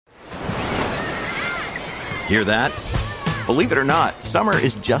Hear that? Believe it or not, summer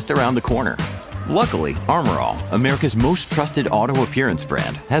is just around the corner. Luckily, Armor All, America's most trusted auto appearance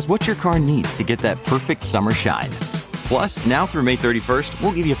brand, has what your car needs to get that perfect summer shine. Plus, now through May 31st,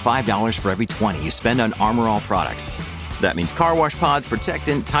 we'll give you $5 for every $20 you spend on Armor All products. That means car wash pods,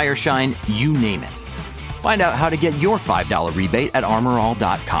 protectant, tire shine, you name it. Find out how to get your $5 rebate at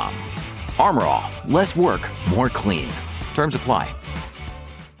armorall.com. Armor All, less work, more clean. Terms apply.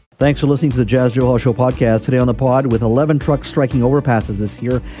 Thanks for listening to the Jazz Joe Hall Show podcast. Today on the pod, with 11 trucks striking overpasses this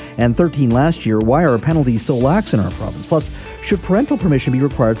year and 13 last year, why are penalties so lax in our province? Plus, should parental permission be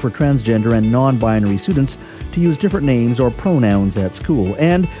required for transgender and non-binary students to use different names or pronouns at school?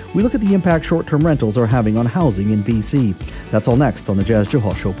 And we look at the impact short-term rentals are having on housing in BC. That's all next on the Jazz Joe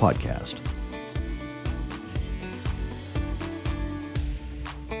Hall Show podcast.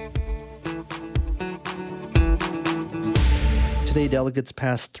 Today, delegates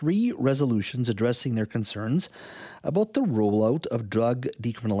passed 3 resolutions addressing their concerns about the rollout of drug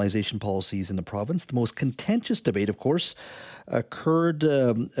decriminalization policies in the province. The most contentious debate, of course, occurred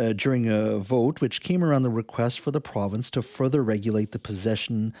during a vote which came around the request for the province to further regulate the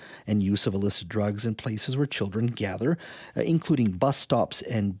possession and use of illicit drugs in places where children gather, including bus stops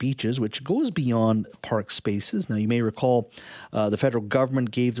and beaches, which goes beyond park spaces. Now, you may recall the federal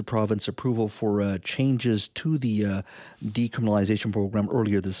government gave the province approval for changes to the decriminalization program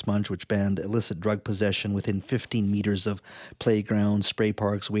earlier this month, which banned illicit drug possession within 15 meters of playgrounds, spray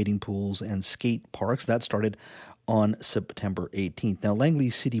parks, wading pools, and skate parks. That started on September 18th. Now, Langley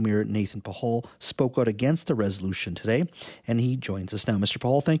City Mayor Nathan Pahal spoke out against the resolution today, and he joins us now. Mr.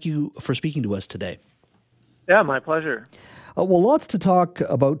 Pahal, thank you for speaking to us today. Yeah, my pleasure. Well, lots to talk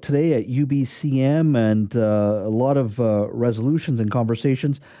about today at UBCM, and a lot of resolutions and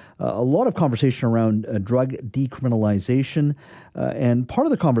conversations. A lot of conversation around drug decriminalization, and part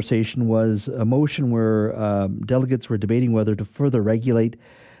of the conversation was a motion where delegates were debating whether to further regulate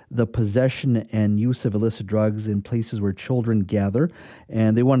the possession and use of illicit drugs in places where children gather,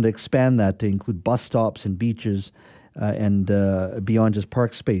 and they wanted to expand that to include bus stops and beaches and beyond just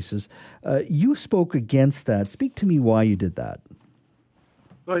park spaces. You spoke against that. Speak to me why you did that.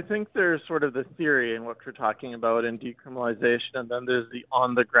 So I think there's sort of the theory in what we're talking about in decriminalization, and then there's the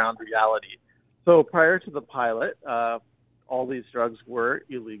on-the-ground reality. So prior to the pilot, all these drugs were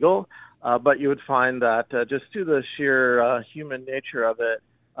illegal, but you would find that just to the sheer human nature of it,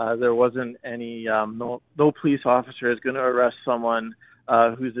 there wasn't any, no police officer is going to arrest someone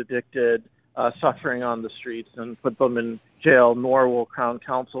who's addicted, suffering on the streets and put them in jail, nor will Crown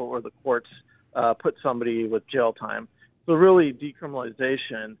Counsel or the courts put somebody with jail time. So really,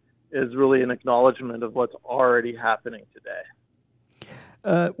 decriminalization is really an acknowledgement of what's already happening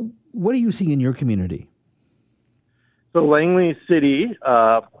today. What are you seeing in your community? So Langley City,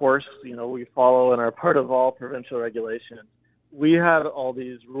 of course, we follow and are part of all provincial regulations. We had all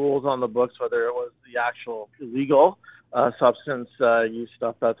these rules on the books, whether it was the actual illegal substance use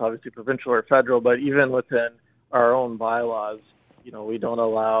stuff, that's obviously provincial or federal, but even within our own bylaws, we don't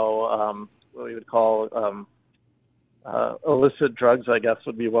allow what we would call illicit drugs, I guess,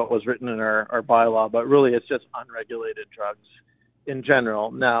 would be what was written in our bylaw, but really it's just unregulated drugs in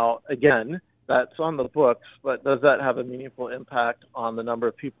general. Now, again, that's on the books, but does that have a meaningful impact on the number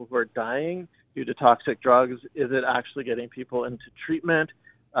of people who are dying due to toxic drugs? Is it actually getting people into treatment?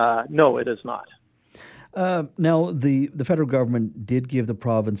 No, it is not. Now, the federal government did give the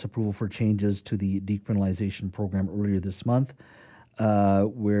province approval for changes to the decriminalization program earlier this month,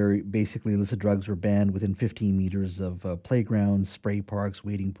 where basically illicit drugs were banned within 15 meters of playgrounds, spray parks,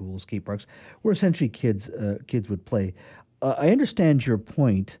 wading pools, skate parks, where essentially kids would play. I understand your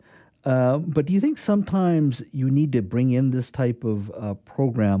point, but do you think sometimes you need to bring in this type of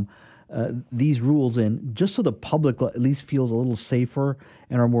program, these rules in, just so the public at least feels a little safer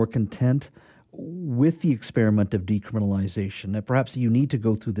and are more content with the experiment of decriminalization, that perhaps you need to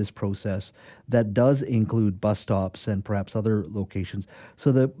go through this process that does include bus stops and perhaps other locations,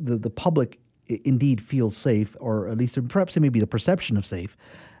 so that the public indeed feels safe, or at least perhaps it may be the perception of safe,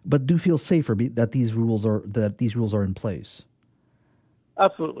 but do feel safer that these rules are in place?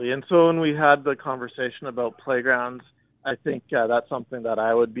 Absolutely. And so when we had the conversation about playgrounds, I think that's something that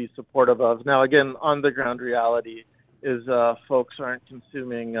I would be supportive of. Now, again, on the ground reality is folks aren't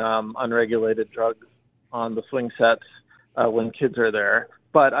consuming unregulated drugs on the swing sets when kids are there.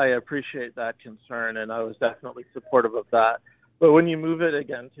 But I appreciate that concern, and I was definitely supportive of that. But when you move it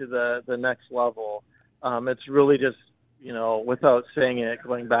again to the next level, it's really just, without saying it,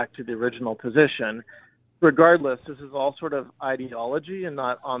 going back to the original position, regardless, this is all sort of ideology and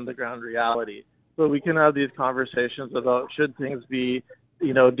not on-the-ground reality. So we can have these conversations about should things be,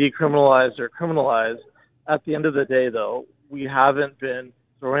 decriminalized or criminalized. At the end of the day, though, we haven't been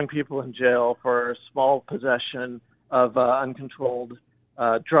throwing people in jail for small possession of uncontrolled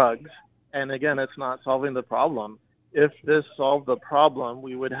drugs. And again, it's not solving the problem. If this solved the problem,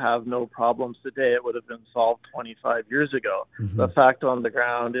 we would have no problems today. It would have been solved 25 years ago. Mm-hmm. The fact on the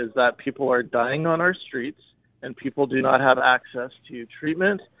ground is that people are dying on our streets, and people do not have access to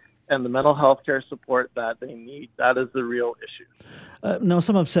treatment and the mental health care support that they need. That is the real issue. Now,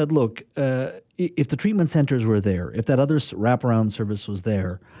 some have said, look, if the treatment centers were there, if that other wraparound service was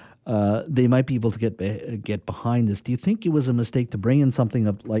there, they might be able to get behind this. Do you think it was a mistake to bring in something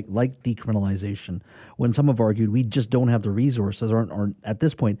of like decriminalization when some have argued we just don't have the resources or at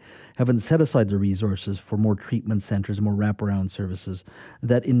this point haven't set aside the resources for more treatment centers, more wraparound services,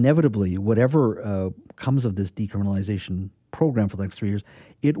 that inevitably whatever comes of this decriminalization program for the next 3 years,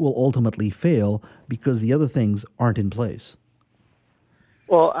 it will ultimately fail because the other things aren't in place?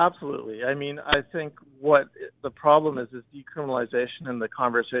 Well, absolutely. I mean, I think what the problem is decriminalization, and the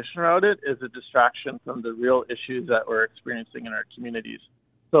conversation around it is a distraction from the real issues that we're experiencing in our communities.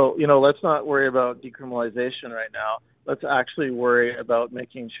 So, let's not worry about decriminalization right now. Let's actually worry about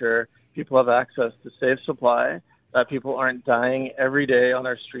making sure people have access to safe supply, that people aren't dying every day on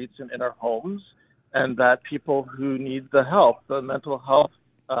our streets and in our homes, and that people who need the help, the mental health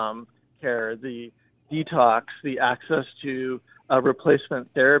care, the detox, the access to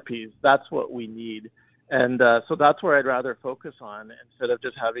replacement therapies, that's what we need. And so that's where I'd rather focus on instead of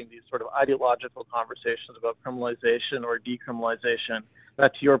just having these sort of ideological conversations about criminalization or decriminalization.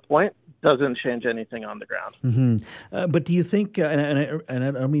 That, to your point, doesn't change anything on the ground. Mm-hmm. But do you think, and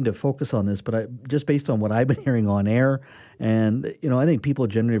I don't mean to focus on this, but just based on what I've been hearing on air, and I think people are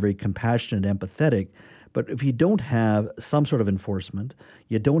generally very compassionate and empathetic. But if you don't have some sort of enforcement,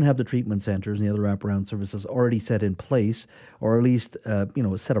 you don't have the treatment centers and the other wraparound services already set in place, or at least a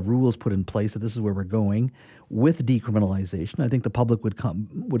set of rules put in place that this is where we're going with decriminalization, I think the public would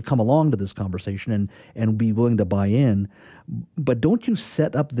come along to this conversation and be willing to buy in. But don't you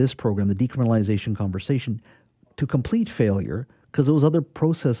set up this program, the decriminalization conversation, to complete failure because those other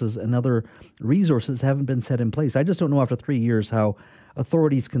processes and other resources haven't been set in place? I just don't know after 3 years how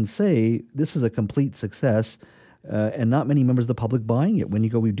authorities can say this is a complete success and not many members of the public buying it when you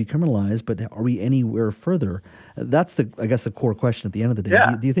go, we've decriminalized, but are we anywhere further? That's, I guess, the core question at the end of the day.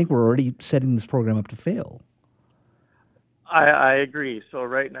 Yeah. Do you think we're already setting this program up to fail? I agree. So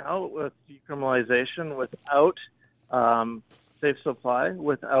right now, with decriminalization, without safe supply,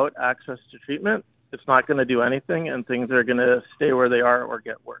 without access to treatment, it's not going to do anything, and things are going to stay where they are or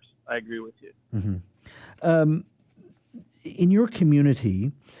get worse. I agree with you. Mm-hmm. In your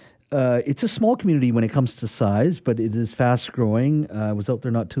community, it's a small community when it comes to size, but it is fast growing. I was out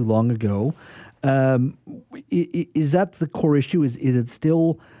there not too long ago. Is that the core issue? Is it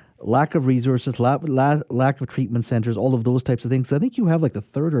still lack of resources, lack of treatment centers, all of those types of things? I think you have like the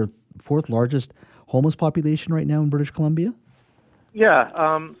third or fourth largest homeless population right now in British Columbia. Yeah,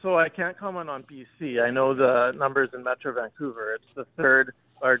 so I can't comment on BC. I know the numbers in Metro Vancouver. It's the third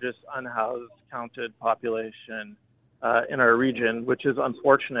largest unhoused counted population in our region, which is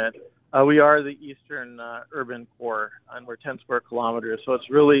unfortunate. We are the eastern urban core, and we're 10 square kilometers, so it's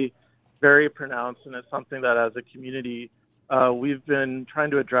really very pronounced, and it's something that as a community we've been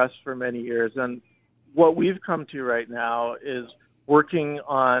trying to address for many years. And what we've come to right now is working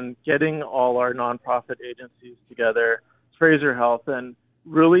on getting all our nonprofit agencies together, Fraser Health, and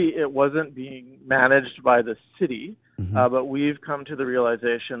really it wasn't being managed by the city. But we've come to the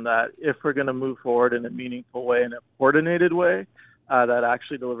realization that if we're going to move forward in a meaningful way, in a coordinated way, that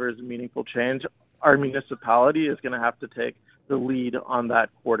actually delivers meaningful change, our municipality is going to have to take the lead on that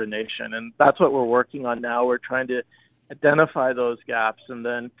coordination. And that's what we're working on now. We're trying to identify those gaps, and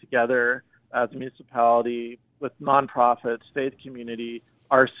then together as a municipality with nonprofits, faith community,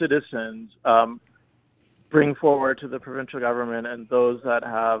 our citizens, bring forward to the provincial government and those that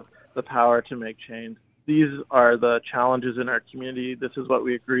have the power to make change. These are the challenges in our community. This is what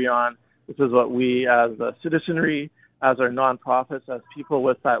we agree on. This is what we as the citizenry, as our nonprofits, as people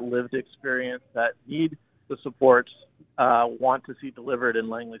with that lived experience that need the supports, want to see delivered in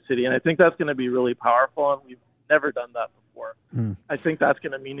Langley City. And I think that's going to be really powerful, and we've never done that before. I think that's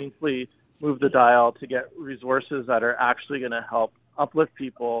going to meaningfully move the dial to get resources that are actually going to help uplift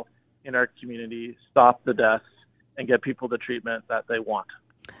people in our community, stop the deaths, and get people the treatment that they want.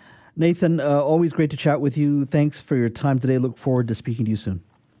 Nathan, always great to chat with you. Thanks for your time today. Look forward to speaking to you soon.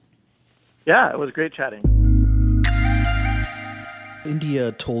 Yeah, it was great chatting.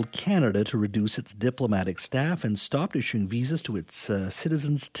 India told Canada to reduce its diplomatic staff and stopped issuing visas to its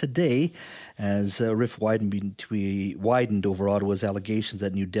citizens today as a rift widened over Ottawa's allegations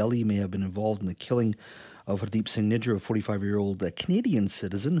that New Delhi may have been involved in the killing of Hardeep Singh Nijjar, a 45-year-old Canadian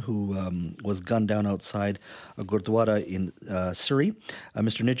citizen who was gunned down outside a Gurdwara in Surrey.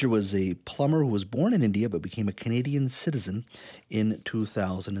 Mr. Nijjar was a plumber who was born in India but became a Canadian citizen in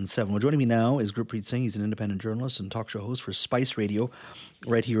 2007. Well, joining me now is Gurpreet Singh. He's an independent journalist and talk show host for Spice Radio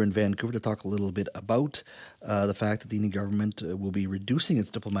right here in Vancouver to talk a little bit about the fact that the Indian government will be reducing its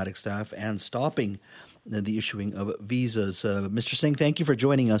diplomatic staff and stopping the issuing of visas. Mr. Singh, thank you for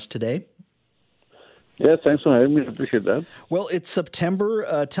joining us today. Yes, thanks for having me. I appreciate that. Well, it's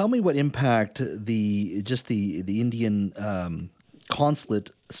September. Tell me what impact the Indian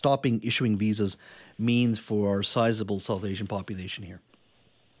consulate stopping issuing visas means for our sizable South Asian population here.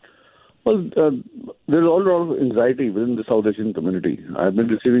 Well, there's a lot of anxiety within the South Asian community. I've been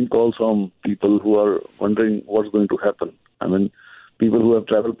receiving calls from people who are wondering what's going to happen. I mean, people who have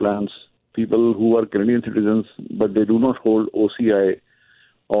travel plans, people who are Canadian citizens, but they do not hold OCI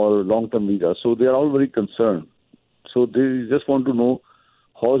or long-term visa. So they are all very concerned. So they just want to know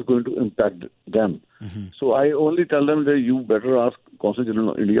how it's going to impact them. Mm-hmm. So I only tell them that you better ask Consul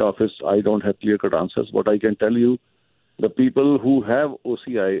General India office. I don't have clear-cut answers. What I can tell you, the people who have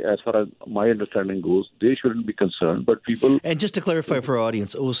OCI, as far as my understanding goes, they shouldn't be concerned. But people... And just to clarify for our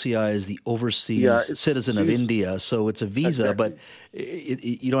audience, OCI is the Overseas Citizen of India. So it's a visa, exactly.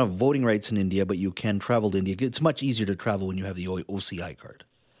 But you don't have voting rights in India, but you can travel to India. It's much easier to travel when you have the OCI card.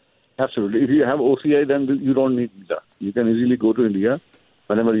 Absolutely. If you have OCI, then you don't need visa. You can easily go to India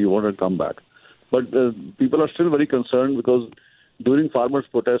whenever you want to come back. But people are still very concerned because during farmers'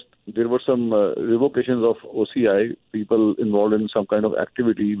 protest, there were some revocations of OCI, people involved in some kind of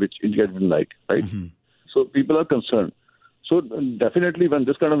activity which India didn't like, right? Mm-hmm. So people are concerned. So definitely when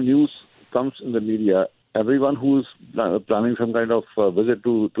this kind of news comes in the media, everyone who is planning some kind of visit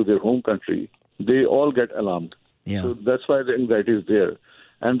to their home country, they all get alarmed. Yeah. So that's why the anxiety is there.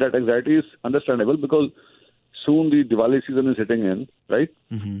 And that anxiety is understandable because soon the Diwali season is hitting in, right?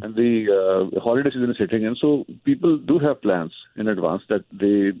 Mm-hmm. And the holiday season is hitting in. So people do have plans in advance that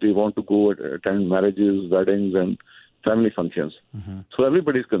they want to go attend marriages, weddings, and family functions. Mm-hmm. So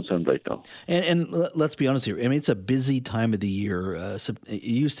everybody's concerned right now. And let's be honest here. I mean, it's a busy time of the year. It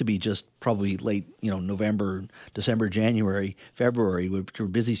used to be just probably late, November, December, January, February, which were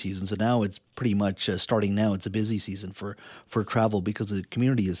busy seasons. So now it's pretty much starting now. It's a busy season for travel because the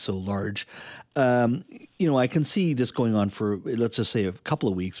community is so large. I can see this going on for, let's just say, a couple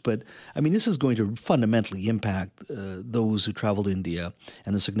of weeks. But, I mean, this is going to fundamentally impact those who travel to India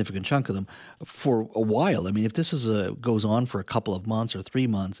and a significant chunk of them for a while. I mean, if this goes on for a couple of months or 3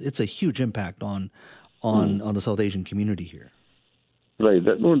 months, it's a huge impact on the South Asian community here. Right.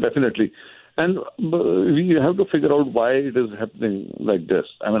 No, definitely. And we have to figure out why it is happening like this.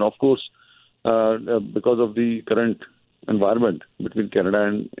 I mean, of course, because of the current environment between Canada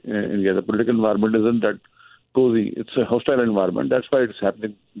and India, the political environment isn't that cozy. It's a hostile environment. That's why it's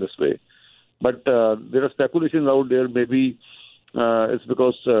happening this way. But there are speculations out there. Maybe it's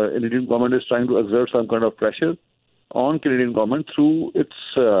because Indian government is trying to exert some kind of pressure on Canadian government through its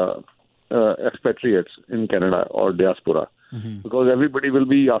expatriates in Canada or diaspora. Mm-hmm. Because everybody will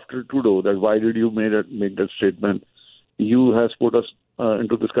be after Trudeau that why did you make that statement? You has put us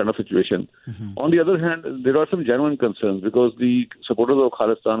into this kind of situation. Mm-hmm. On the other hand, there are some genuine concerns because the supporters of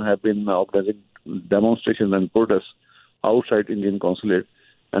Khalistan have been organizing demonstrations and protests outside Indian consulate,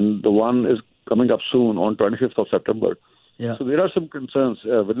 and the one is coming up soon on 25th of September. Yeah. So there are some concerns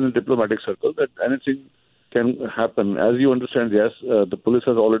within the diplomatic circle that anything can happen. As you understand, yes, the police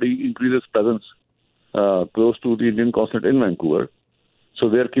has already increased its presence close to the Indian consulate in Vancouver. So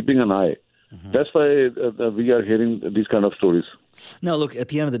they are keeping an eye. Mm-hmm. That's why we are hearing these kind of stories. Now, look, at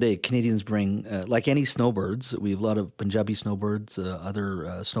the end of the day, Canadians bring, like any snowbirds, we have a lot of Punjabi snowbirds,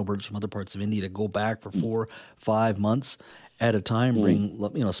 other snowbirds from other parts of India that go back for 4-5 months at a time,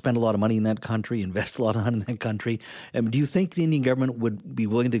 spend a lot of money in that country, invest a lot of money in that country. Do you think the Indian government would be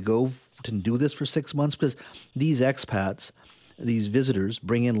willing to go to do this for 6 months? Because these expats, these visitors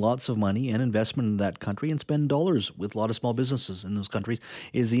bring in lots of money and investment in that country and spend dollars with a lot of small businesses in those countries.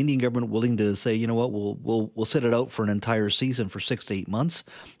 Is the Indian government willing to say, you know what, we'll sit it out for an entire season for 6 to 8 months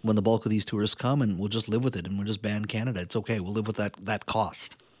when the bulk of these tourists come, and we'll just live with it and we'll just ban Canada? It's okay. We'll live with that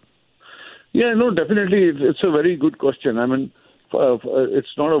cost. Yeah, no, definitely. It's a very good question. I mean,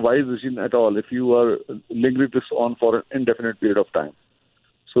 it's not a wise decision at all if you are lingering this on for an indefinite period of time.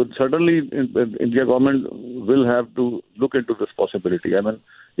 So certainly, India government will have to look into this possibility. I mean,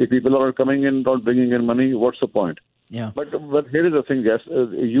 if people are coming in not bringing in money, what's the point? Yeah. But here is the thing, yes,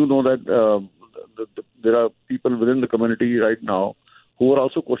 you know that there are people within the community right now who are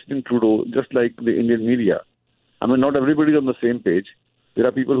also questioning Trudeau, just like the Indian media. I mean, not everybody is on the same page. There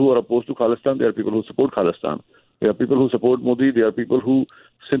are people who are opposed to Khalistan. There are people who support Khalistan. There are people who support Modi. There are people who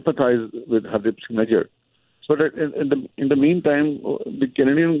sympathize with Hardeep Singh Nijjar. So that in the meantime, the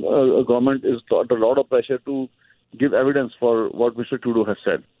Canadian government is under a lot of pressure to give evidence for what Mr. Trudeau has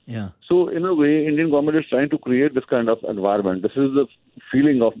said. Yeah. So in a way, Indian government is trying to create this kind of environment. This is the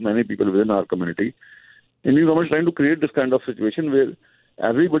feeling of many people within our community. Indian government is trying to create this kind of situation where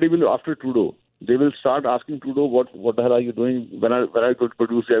everybody will, after Trudeau, they will start asking Trudeau, what the hell are you doing? When are you going to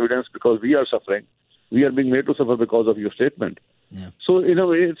produce the evidence? Because we are suffering. We are being made to suffer because of your statement. Yeah. So in a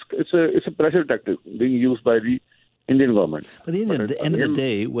way, it's a pressure tactic being used by the Indian government. But at the end of the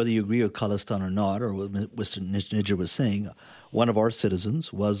day, whether you agree with Khalistan or not, or what Mr. Nijjar was saying, one of our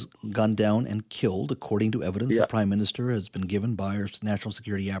citizens was gunned down and killed, according to evidence the Prime Minister has been given by our national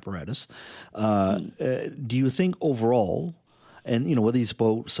security apparatus. Do you think overall, and whether you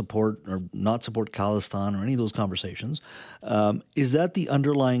support or not support Khalistan or any of those conversations, is that the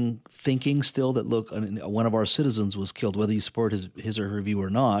underlying thinking still that, look, one of our citizens was killed, whether you support his or her view or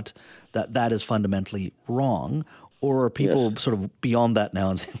not, that is fundamentally wrong? Or are people sort of beyond that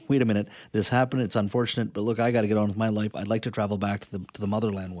now and saying, wait a minute, this happened, it's unfortunate, but look, I got to get on with my life. I'd like to travel back to the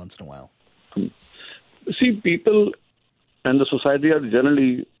motherland once in a while. See, people and the society are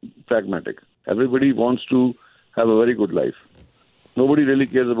generally pragmatic. Everybody wants to have a very good life. Nobody really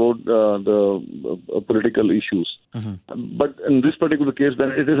cares about the political issues. Mm-hmm. But in this particular case,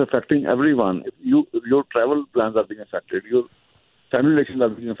 then it is affecting everyone. Your travel plans are being affected. Your family relations are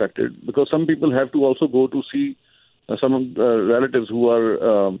being affected. Because some people have to also go to see some relatives who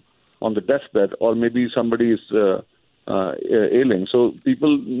are on the deathbed, or maybe somebody is ailing. So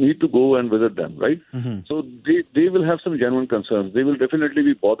people need to go and visit them, right? Mm-hmm. So they will have some genuine concerns. They will definitely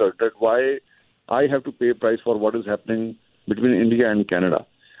be bothered that why I have to pay a price for what is happening between India and Canada.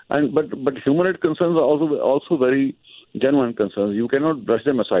 But human rights concerns are also very genuine concerns. You cannot brush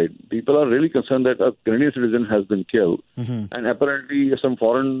them aside. People are really concerned that a Canadian citizen has been killed, mm-hmm. and apparently some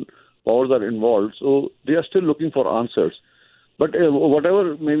foreign powers are involved. So they are still looking for answers. But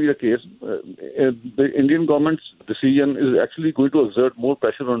whatever may be the case, the Indian government's decision is actually going to exert more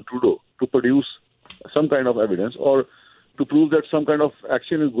pressure on Trudeau to produce some kind of evidence or to prove that some kind of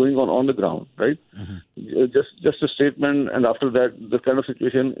action is going on the ground, right? Mm-hmm. Just a statement, and after that, the kind of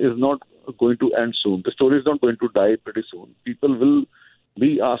situation is not going to end soon. The story is not going to die pretty soon. People will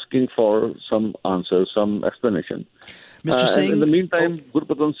be asking for some answers, some explanation. Mr. Singh, in the meantime,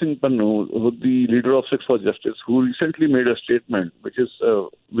 Gurpatan Singh Pannu, the leader of Six for Justice, who recently made a statement which is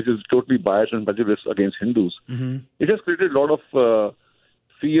totally biased and prejudiced against Hindus, mm-hmm. it has created a lot of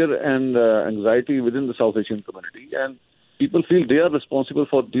fear and anxiety within the South Asian community, and people feel they are responsible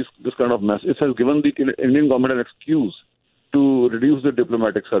for this kind of mess. It has given the Indian government an excuse to reduce the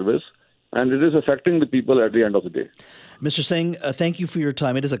diplomatic service, and it is affecting the people at the end of the day. Mr. Singh, thank you for your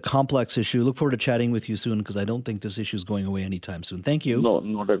time. It is a complex issue. Look forward to chatting with you soon, because I don't think this issue is going away anytime soon. Thank you. No,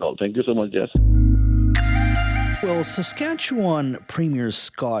 not at all. Thank you so much, Jess. Well, Saskatchewan Premier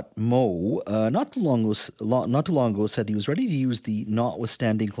Scott Moe not too long ago said he was ready to use the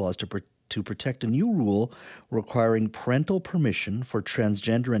notwithstanding clause to protect a new rule requiring parental permission for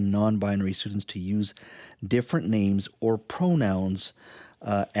transgender and non-binary students to use different names or pronouns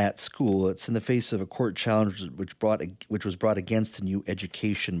at school. It's in the face of a court challenge which was brought against the new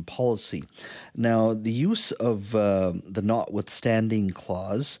education policy. Now, the use of the notwithstanding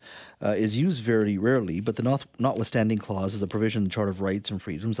clause is used very rarely, but the notwithstanding clause is a provision in the Charter of Rights and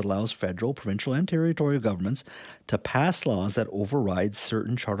Freedoms that allows federal, provincial, and territorial governments to pass laws that override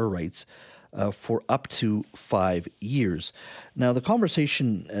certain charter rights for up to 5 years. Now, the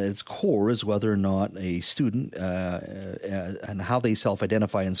conversation at its core is whether or not a student and how they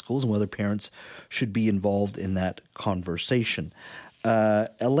self-identify in schools and whether parents should be involved in that conversation. A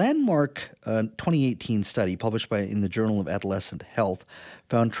landmark 2018 study published in the Journal of Adolescent Health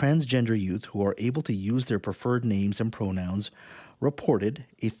found transgender youth who are able to use their preferred names and pronouns reported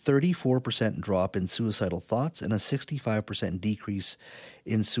a 34% drop in suicidal thoughts and a 65% decrease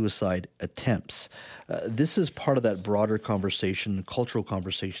in suicide attempts. This is part of that broader conversation, cultural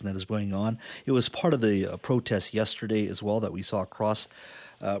conversation that is going on. It was part of the protest yesterday as well that we saw across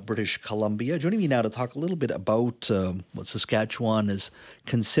British Columbia. Joining me now to talk a little bit about what Saskatchewan is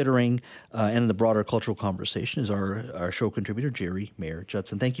considering and the broader cultural conversation is our show contributor, Jerry Mayer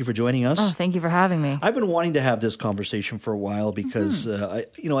Judson. Thank you for joining us. Oh, thank you for having me. I've been wanting to have this conversation for a while because I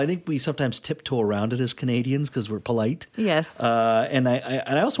think we sometimes tiptoe around it as Canadians because we're polite. Yes. And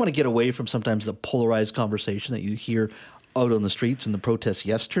I also want to get away from sometimes the polarized conversation that you hear out on the streets in the protests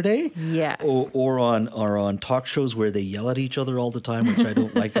yesterday. Yes. Or on talk shows where they yell at each other all the time, which I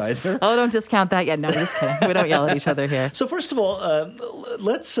don't like either. Oh, don't discount that yet. No, just kidding. We don't yell at each other here. So first of all,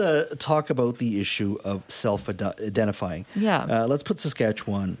 let's talk about the issue of self-identifying. Yeah. Let's put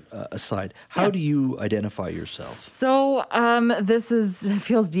Saskatchewan aside. How do you identify yourself? So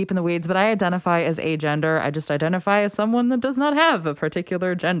feels deep in the weeds, but I identify as agender. I just identify as someone that does not have a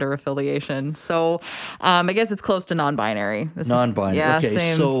particular gender affiliation. So I guess it's close to non-binary. Non-binary. Okay.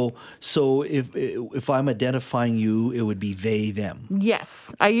 Same. So if I'm identifying you, it would be they, them.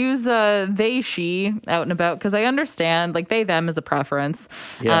 Yes. I use they, she out and about because I understand like they, them is a preference.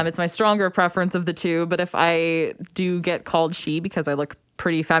 Yeah. It's my stronger preference of the two. But if I do get called she because I look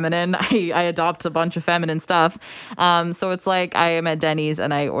pretty feminine, I adopt a bunch of feminine stuff. So it's like I am at Denny's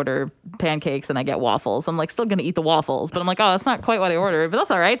and I order pancakes and I get waffles. I'm like still going to eat the waffles, but I'm like, oh, that's not quite what I ordered, but that's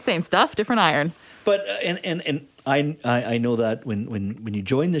all right. Same stuff, different iron. But and I know that when you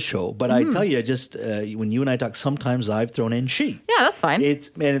join the show, but I tell you, just when you and I talk, sometimes I've thrown in she. Yeah, that's fine.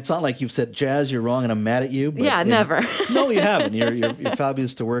 It's not like you've said, Jazz, you're wrong, and I'm mad at you. But, yeah, never. No, you haven't. You're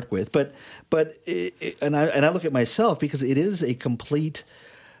fabulous to work with. But I look at myself because it is a complete,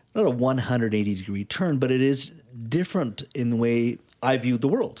 not a 180-degree turn, but it is different in the way I view the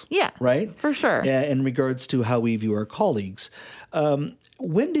world. Yeah, right, for sure. In regards to how we view our colleagues.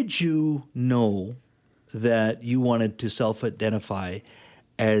 When did you know that you wanted to self-identify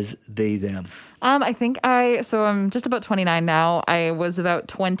as they, them? I think so I'm just about 29 now. I was about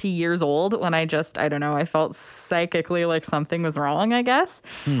 20 years old when I don't know, I felt psychically like something was wrong, I guess.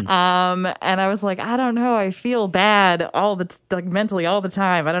 And I was like, I don't know, I feel bad like mentally all the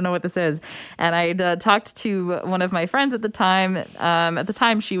time. I don't know what this is. And I talked to one of my friends at the time. At the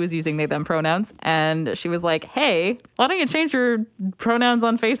time she was using they, them pronouns. And she was like, hey, why don't you change your pronouns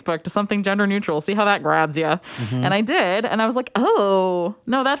on Facebook to something gender neutral? See how that grabs you. And I did. And I was like, oh,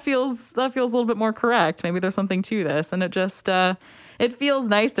 no, that feels a little bit more correct. Maybe there's something to this. And it just it feels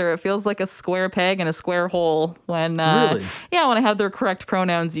nicer. It feels like a square peg in a square hole when really? When I have the correct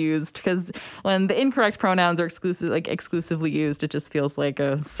pronouns used, because when the incorrect pronouns are exclusively used, it just feels like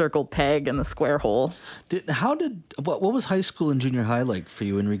a circle peg in the square hole. What was high school and junior high like for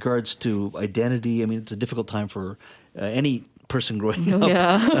you in regards to identity? I mean, it's a difficult time for any person growing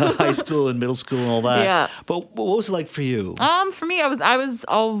up, high school and middle school and all that. Yeah. But what was it like for you? For me, I was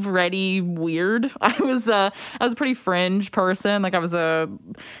already weird. I was a pretty fringe person. Like I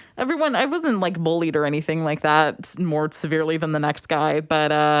wasn't like bullied or anything like that more severely than the next guy,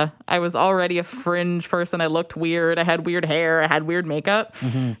 but I was already a fringe person. I looked weird. I had weird hair. I had weird makeup.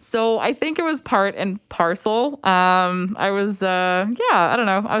 So I think it was part and parcel. I was, I don't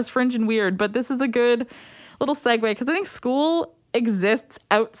know. I was fringe and weird, but this is a good little segue because I think school exists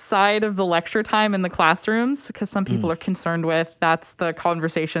outside of the lecture time in the classrooms because some people are concerned with that's the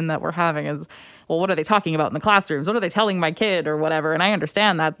conversation that we're having is, well, what are they talking about in the classrooms? What are they telling my kid or whatever? And I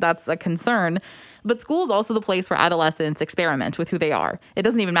understand that that's a concern. But school is also the place where adolescents experiment with who they are. It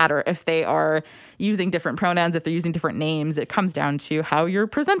doesn't even matter if they are using different pronouns, if they're using different names. It comes down to how you're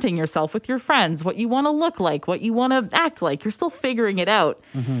presenting yourself with your friends, what you want to look like, what you want to act like. You're still figuring it out.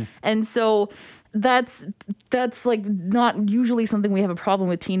 And so that's like not usually something we have a problem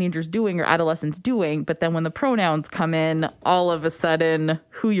with teenagers doing or adolescents doing. But then when the pronouns come in, all of a sudden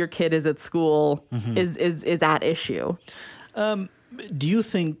who your kid is at school is at issue. Do you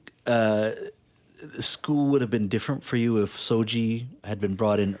think school would have been different for you if Soji had been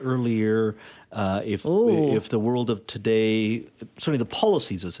brought in earlier? If the world of today, certainly the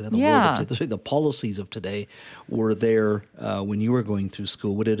policies of today, the policies of today were there when you were going through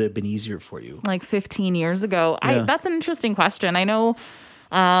school, would it have been easier for you? Like 15 years ago? Yeah. That's an interesting question. I know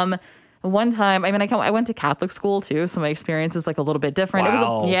one time, I went to Catholic school too, so my experience is like a little bit different.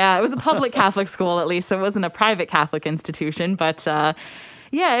 Wow. It was a public Catholic school at least, so it wasn't a private Catholic institution, but so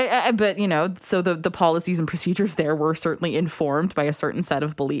the policies and procedures there were certainly informed by a certain set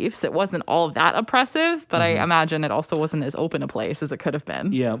of beliefs. It wasn't all that oppressive, but I imagine it also wasn't as open a place as it could have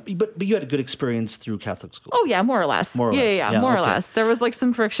been. Yeah, but you had a good experience through Catholic school. Oh, yeah, more or less. More or less. There was like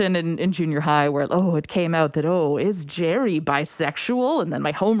some friction in junior high where, it came out that, is Jerry bisexual? And then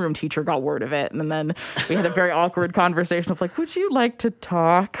my homeroom teacher got word of it. And then we had a very awkward conversation of like, would you like to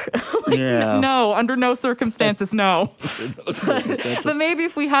talk? No, under no circumstances, no. But maybe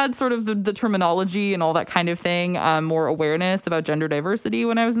if we had sort of the terminology and all that kind of thing, more awareness about gender diversity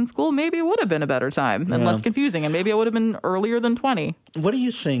when I was in school, maybe it would have been a better time and less confusing, and maybe it would have been earlier than 20. What do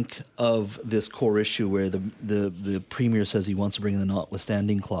you think of this core issue where the Premier says he wants to bring in the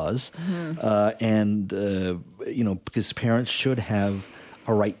notwithstanding clause, because parents should have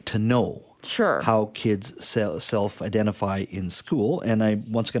a right to know? Sure. how kids self-identify in school. And I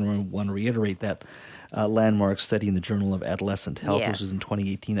once again want to reiterate that landmark study in the Journal of Adolescent Health, which was in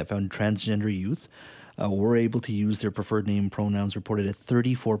 2018, that found transgender youth were able to use their preferred name pronouns, reported a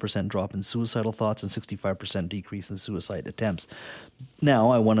 34% drop in suicidal thoughts and 65% decrease in suicide attempts.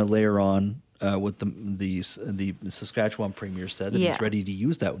 Now, I want to layer on what the Saskatchewan Premier said, that he's ready to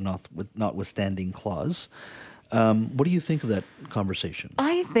use that notwithstanding clause. What do you think of that conversation?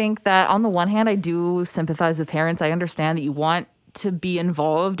 I think that on the one hand, I do sympathize with parents. I understand that you want to be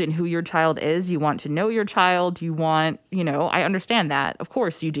involved in who your child is. You want to know your child. You want, I understand that. Of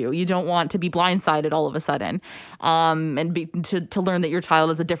course you do. You don't want to be blindsided all of a sudden and to learn that your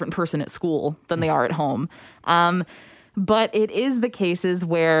child is a different person at school than they are at home. But it is the cases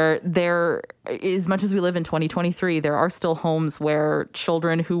where as much as we live in 2023, there are still homes where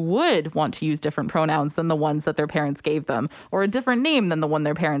children who would want to use different pronouns than the ones that their parents gave them, or a different name than the one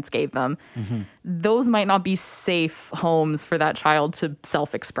their parents gave them. Mm-hmm. Those might not be safe homes for that child to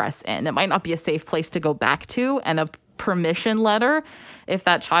self-express in. It might not be a safe place to go back to, and a permission letter, if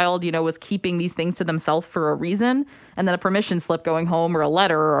that child, was keeping these things to themselves for a reason, and then a permission slip going home, or a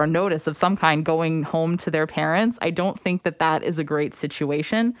letter or a notice of some kind going home to their parents, I don't think that is a great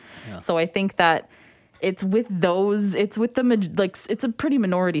situation. Yeah. So I think that it's a pretty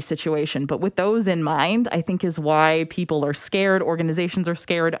minority situation, but with those in mind, I think is why people are scared, organizations are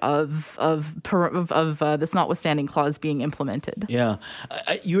scared of this notwithstanding clause being implemented. Yeah.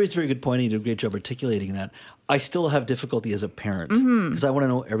 You raised a very good point. You did a great job articulating that. I still have difficulty as a parent because I want to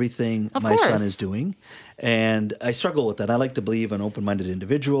know everything my son is doing. And I struggle with that. I like to believe an open-minded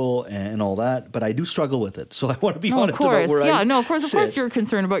individual and all that, but I do struggle with it. So I want to be honest about where I of course you're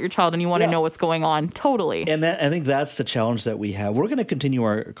concerned about your child and you want to know what's going on. Totally. And I think that's the challenge that we have. We're going to continue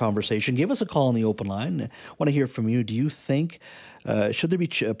our conversation. Give us a call on the open line. I want to hear from you. Do you think should there be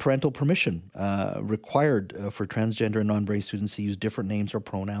parental permission required for transgender and non-binary students to use different names or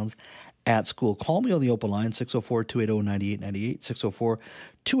pronouns at school? Call me on the open line, 604-280-9898,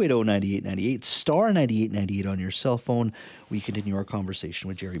 604-280-9898, star 9898 on your cell phone. We continue our conversation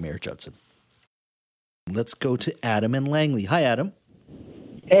with Jerry Mayer Judson. Let's go to Adam in Langley. Hi, Adam.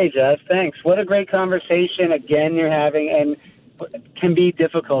 Hey, Jeff. Thanks. What a great conversation again you're having, and can be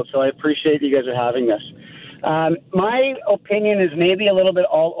difficult, so I appreciate you guys are having this. My opinion is maybe a little bit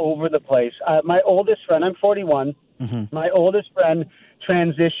all over the place. My oldest friend, I'm 41, my oldest friend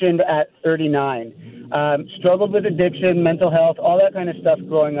transitioned at 39, struggled with addiction, mental health, all that kind of stuff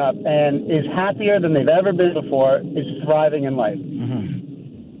growing up, and is happier than they've ever been before, is thriving in life.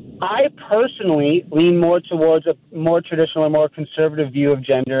 I personally lean more towards a more traditional or more conservative view of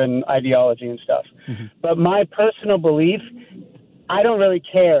gender and ideology and stuff. But my personal belief, I don't really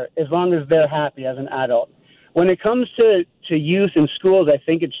care as long as they're happy as an adult. When it comes to youth in schools, I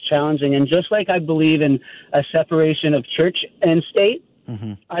think it's challenging. And just like I believe in a separation of church and state,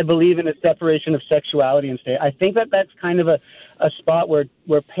 I believe in a separation of sexuality and state. I think that's kind of a spot where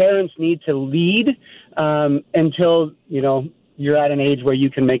parents need to lead until, you're at an age where you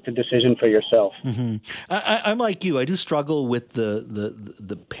can make the decision for yourself. I'm like you. I do struggle with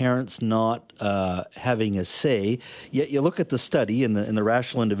the parents not having a say. Yet you look at the study and the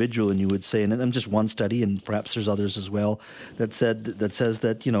rational individual, and you would say, and I'm just one study, and perhaps there's others as well, that says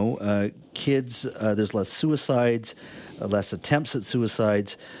that kids, there's less suicides, less attempts at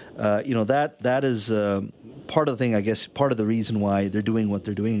suicides. That is part of the thing, I guess, part of the reason why they're doing what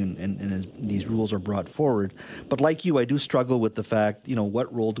they're doing and as these rules are brought forward. But like you, I do struggle with the fact,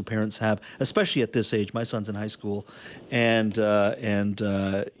 what role do parents have, especially at this age? My son's in high school, and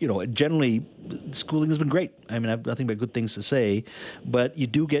generally schooling has been great. I mean, I have nothing but good things to say, but you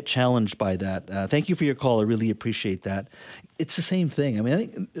do get challenged by that. Thank you for your call. I really appreciate that. It's the same thing. I mean, I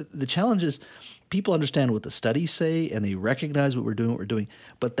think the challenge is people understand what the studies say and they recognize what we're doing,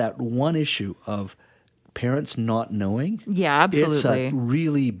 but that one issue of parents not knowing, absolutely, it's a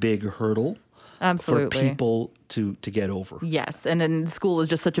really big hurdle for people to get over. Yes, and then school is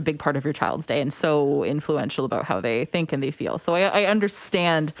just such a big part of your child's day and so influential about how they think and they feel. So I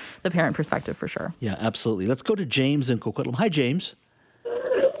understand the parent perspective for sure. Yeah, absolutely. Let's go to James in Coquitlam. Hi, James.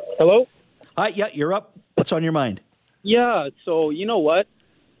 Hello? Hi, yeah, you're up. What's on your mind? Yeah, so you know what?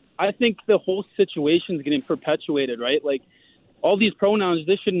 I think the whole situation is getting perpetuated, right? Like, all these pronouns,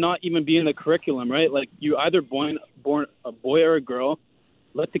 this should not even be in the curriculum, right? Like, you either born a boy or a girl,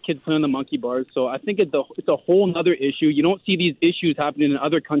 let the kids play on the monkey bars. So I think it's a whole other issue. You don't see these issues happening in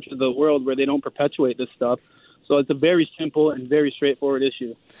other countries of the world where they don't perpetuate this stuff. So it's a very simple and very straightforward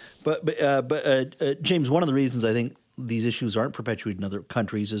issue. But James, one of the reasons I think these issues aren't perpetuated in other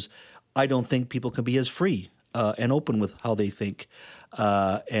countries is I don't think people can be as free and open with how they think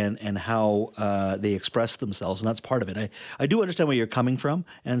and how they express themselves, and that's part of it. I do understand where you're coming from,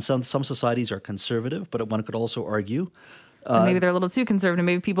 and some societies are conservative, but one could also argue Or maybe they're a little too conservative.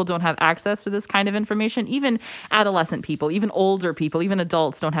 Maybe people don't have access to this kind of information. Even adolescent people, even older people, even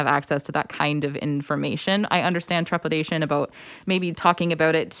adults don't have access to that kind of information. I understand trepidation about maybe talking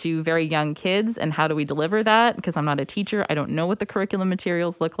about it to very young kids and how do we deliver that? Because I'm not a teacher. I don't know what the curriculum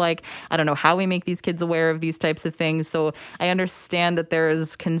materials look like. I don't know how we make these kids aware of these types of things. So I understand that there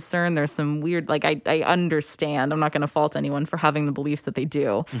is concern. There's some weird, I understand. I'm not going to fault anyone for having the beliefs that they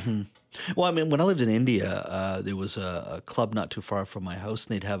do. Mm-hmm. Well, I mean, when I lived in India, there was a club not too far from my house,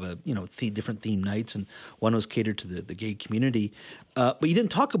 and they'd have different theme nights, and one was catered to the gay community. But you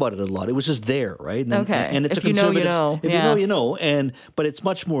didn't talk about it a lot; it was just there, right? And it's if a conservative. You know. If you know, you know. But it's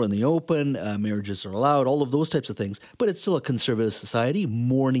much more in the open. Marriages are allowed, all of those types of things. But it's still a conservative society.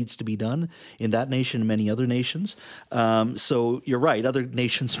 More needs to be done in that nation and many other nations. So you're right. Other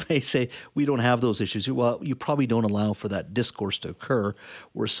nations may say we don't have those issues. Well, you probably don't allow for that discourse to occur,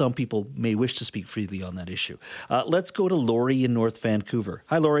 where some people may wish to speak freely on that issue. Let's go to Lori in North Vancouver.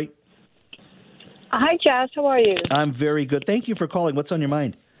 Hi, Lori. Hi, Jazz. How are you? I'm very good. Thank you for calling. What's on your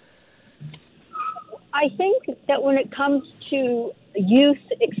mind? I think that when it comes to youth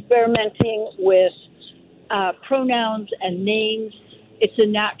experimenting with pronouns and names, it's a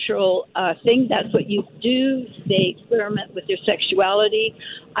natural thing. That's what youth do. They experiment with their sexuality.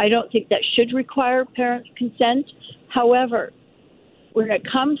 I don't think that should require parent consent. However, when it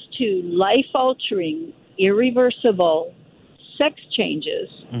comes to life-altering, irreversible sex changes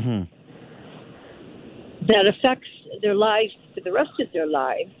that affects their lives for the rest of their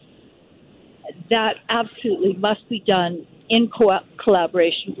lives, that absolutely must be done in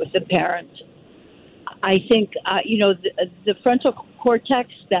collaboration with the parent. I think, the frontal cortex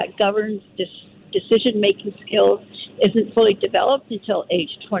that governs decision-making skills isn't fully developed until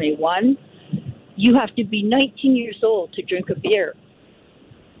age 21. You have to be 19 years old to drink a beer.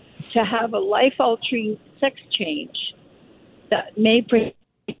 To have a life-altering sex change that may bring...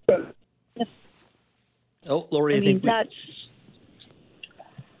 Oh, Lori, that's...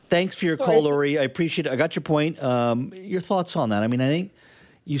 Thanks for your call, Lori. I appreciate it. I got your point. Your thoughts on that? I mean, I think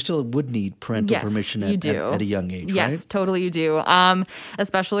you still would need parental permission at a young age, right? Yes, totally you do.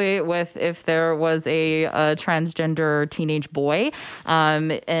 Especially if there was a transgender teenage boy,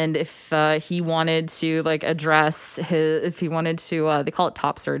 and if he wanted to address if he wanted to, they call it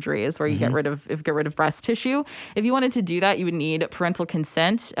top surgery, is where you get rid of breast tissue. If you wanted to do that, you would need parental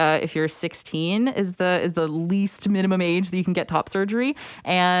consent. If you're 16 is the least minimum age that you can get top surgery,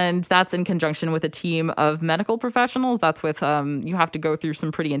 and that's in conjunction with a team of medical professionals. That's with you have to go through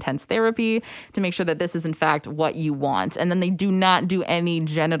some pretty intense therapy to make sure that this is in fact what you want. And then they do not do any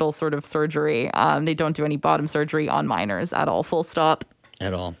genital sort of surgery. They don't do any bottom surgery on minors at all. Full stop.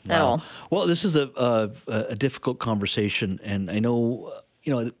 At all. Wow. At all. Well, this is a difficult conversation, and I know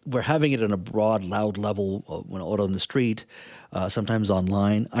we're having it on a broad, loud level when out on the street, sometimes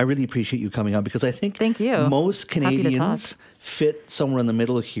online. I really appreciate you coming on because I think Thank you. Most Canadians fit somewhere in the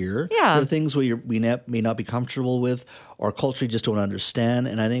middle here. Yeah. There are things we may not be comfortable with or culturally just don't understand,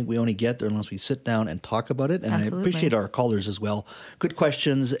 and I think we only get there unless we sit down and talk about it, and Absolutely. I appreciate our callers as well. Good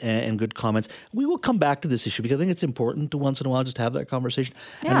questions and good comments. We will come back to this issue because I think it's important to once in a while just have that conversation,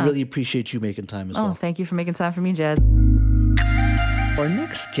 and I really appreciate you making time as well. Thank you for making time for me, Jed. Our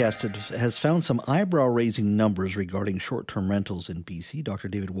next guest has found some eyebrow-raising numbers regarding short-term rentals in BC. Dr.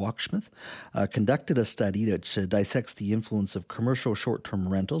 David Walksmith conducted a study that dissects the influence of commercial short-term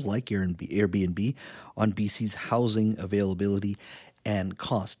rentals like Airbnb on BC's housing availability and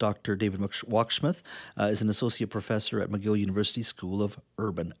cost. Dr. David Walksmith is an associate professor at McGill University School of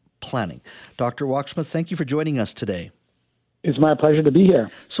Urban Planning. Dr. Walksmith, thank you for joining us today. It's my pleasure to be here.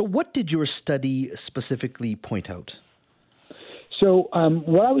 So what did your study specifically point out? So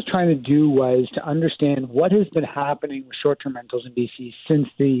what I was trying to do was to understand what has been happening with short-term rentals in BC since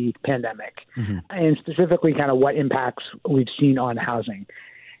the pandemic, and specifically kind of what impacts we've seen on housing.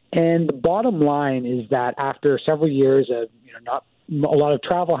 And the bottom line is that after several years of not a lot of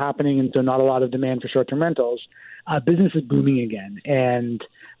travel happening and so not a lot of demand for short-term rentals, business is booming again. And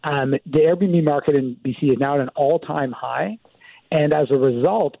the Airbnb market in BC is now at an all-time high. And as a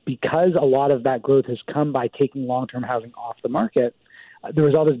result, because a lot of that growth has come by taking long-term housing off the market, the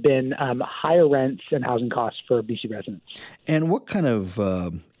result has been higher rents and housing costs for BC residents. And what kind of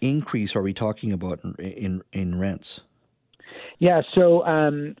increase are we talking about in rents? Yeah, so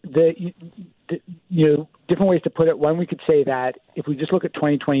different ways to put it. One, we could say that if we just look at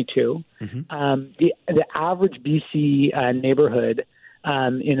 2022, the average BC neighborhood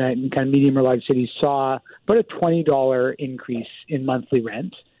in kind of medium or large cities saw about a $20 increase in monthly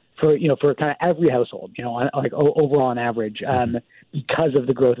rent for kind of every household, overall on average, because of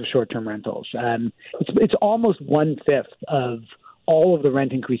the growth of short-term rentals. It's almost 1/5 of all of the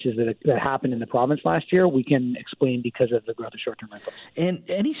rent increases that happened in the province last year, we can explain because of the growth of short-term rentals. And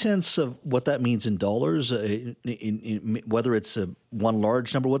any sense of what that means in dollars, whether it's one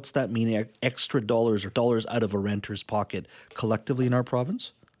large number, what's that mean, extra dollars or dollars out of a renter's pocket collectively in our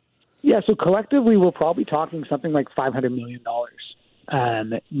province? Yeah, so collectively we're probably talking something like $500 million.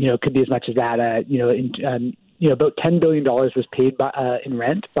 Could be as much as that. About $10 billion was paid in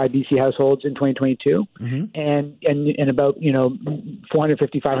rent by BC households in 2022, and about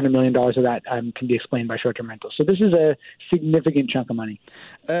 $450-500 million of that can be explained by short-term rentals. So this is a significant chunk of money.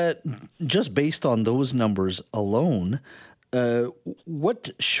 Just based on those numbers alone, what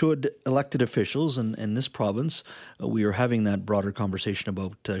should elected officials in this province, we are having that broader conversation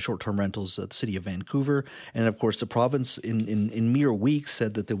about short-term rentals at the City of Vancouver, and of course the province in mere weeks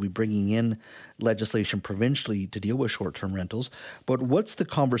said that they'll be bringing in legislation provincially to deal with short-term rentals. But what's the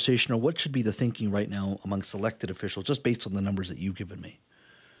conversation, or what should be the thinking right now amongst elected officials, just based on the numbers that you've given me?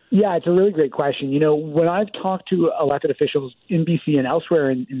 Yeah, it's a really great question. When I've talked to elected officials in BC and elsewhere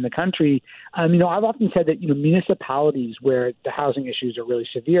in the country, I've often said that, municipalities where the housing issues are really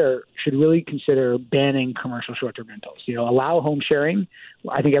severe should really consider banning commercial short-term rentals. Allow home sharing.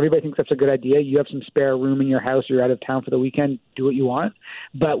 I think everybody thinks that's a good idea. You have some spare room in your house, you're out of town for the weekend, do what you want.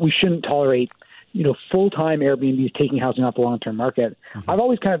 But we shouldn't tolerate full-time Airbnbs taking housing off the long-term market. I've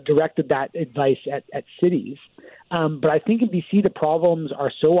always kind of directed that advice at cities. But I think in BC, the problems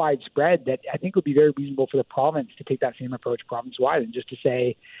are so widespread that I think it would be very reasonable for the province to take that same approach province-wide and just to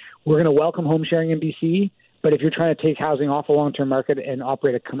say, we're going to welcome home sharing in BC, but if you're trying to take housing off the long-term market and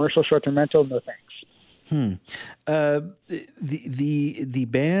operate a commercial short-term rental, no thanks. The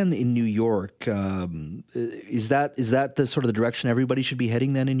ban in New York, is that the sort of the direction everybody should be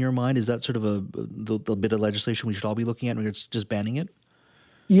heading then in your mind? Is that sort of the bit of legislation we should all be looking at, or just banning it?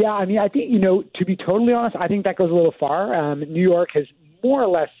 Yeah, I think, to be totally honest, I think that goes a little far. New York has more or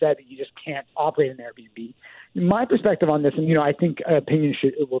less said that you just can't operate an Airbnb. My perspective on this, and, I think opinions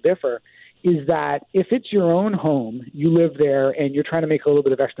will differ, is that if it's your own home, you live there, and you're trying to make a little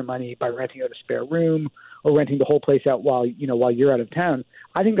bit of extra money by renting out a spare room or renting the whole place out while you're out of town,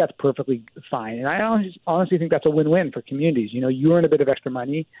 I think that's perfectly fine. And I honestly think that's a win-win for communities. You earn a bit of extra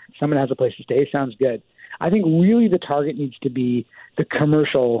money, someone has a place to stay, sounds good. I think really the target needs to be the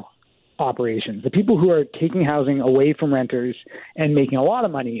commercial operations, the people who are taking housing away from renters and making a lot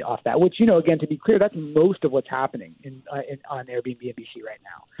of money off that, which, again, to be clear, that's most of what's happening on Airbnb and BC right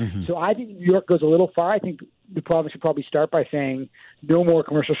now. So I think New York goes a little far. I think the province should probably start by saying no more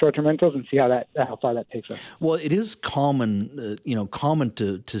commercial short-term rentals and see how far that takes us. Well, it is common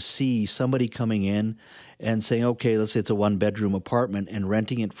to see somebody coming in and saying, okay, let's say it's a one-bedroom apartment and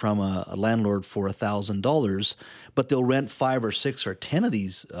renting it from a landlord for $1,000, but they'll rent 5 or 6 or 10 of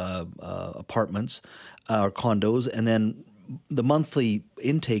these apartments or condos, and then the monthly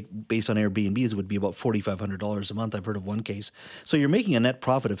intake based on Airbnbs would be about $4,500 a month. I've heard of one case. So you're making a net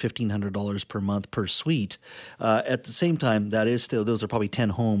profit of $1,500 per month per suite. At the same time, those are probably 10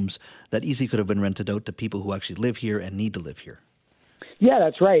 homes that easily could have been rented out to people who actually live here and need to live here. Yeah,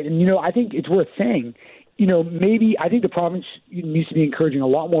 that's right. And, I think it's worth saying, maybe I think the province needs to be encouraging a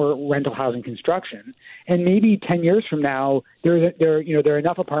lot more rental housing construction. And maybe 10 years from now, there are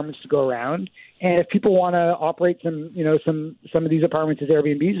enough apartments to go around. And if people want to operate some of these apartments as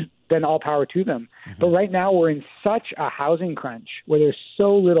Airbnbs, then all power to them. But right now we're in such a housing crunch where there's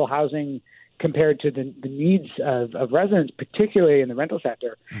so little housing compared to the needs of residents, particularly in the rental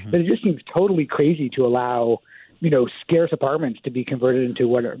sector, that it just seems totally crazy to allow scarce apartments to be converted into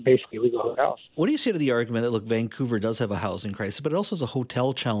what are basically legal hotels. What do you say to the argument that, look, Vancouver does have a housing crisis, but it also has a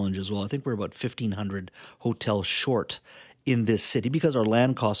hotel challenge as well? I think we're about 1,500 hotels short in this city because our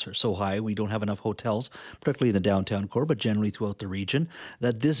land costs are so high. We don't have enough hotels, particularly in the downtown core, but generally throughout the region,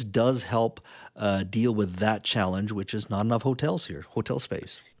 that this does help deal with that challenge, which is not enough hotels here, hotel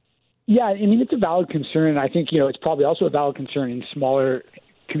space. Yeah, it's a valid concern. I think, it's probably also a valid concern in smaller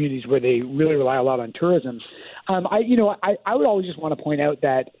communities where they really rely a lot on tourism. I would always just want to point out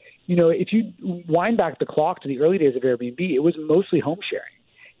that, if you wind back the clock to the early days of Airbnb, it was mostly home sharing.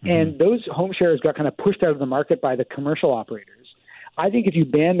 And those home shares got kind of pushed out of the market by the commercial operators. I think if you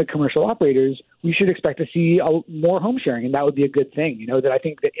ban the commercial operators, we should expect to see more home sharing, and that would be a good thing. That I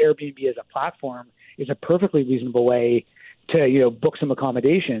think that Airbnb as a platform is a perfectly reasonable way to, book some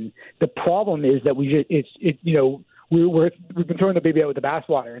accommodation. The problem is that we've been throwing the baby out with the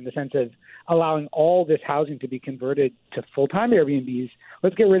bathwater in the sense of allowing all this housing to be converted to full-time Airbnbs.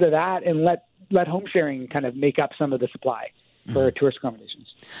 Let's get rid of that and let home sharing kind of make up some of the supply for tourist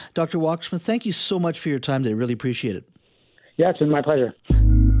accommodations. Dr. Walkersmith, thank you so much for your time today. Really appreciate it. Yeah, it's been my pleasure.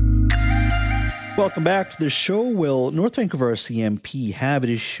 Welcome back to the show. Will North Vancouver RCMP have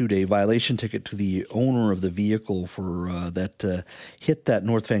issued a violation ticket to the owner of the vehicle for that hit that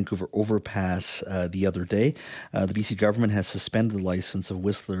North Vancouver overpass the other day? The BC government has suspended the license of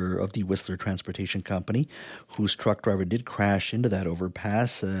the Whistler Transportation Company, whose truck driver did crash into that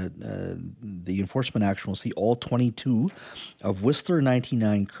overpass. The enforcement action will see all 22 of Whistler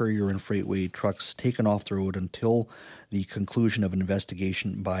 99 courier and freightway trucks taken off the road until the conclusion of an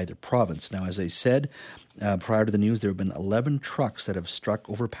investigation by the province. Now, as I said, prior to the news, there have been 11 trucks that have struck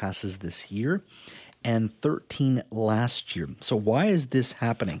overpasses this year and 13 last year. So why is this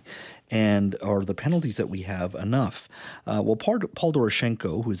happening? And are the penalties that we have enough? Paul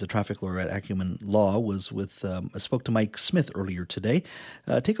Doroshenko, who is a traffic lawyer at Acumen Law, spoke to Mike Smith earlier today.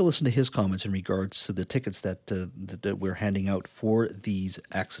 Take a listen to his comments in regards to the tickets that we're handing out for these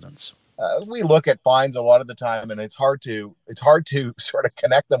accidents. We look at fines a lot of the time, and it's hard to sort of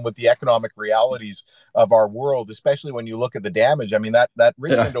connect them with the economic realities of our world, especially when you look at the damage. I mean, that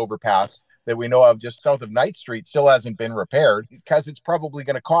Richmond overpass that we know of just south of Knight Street still hasn't been repaired because it's probably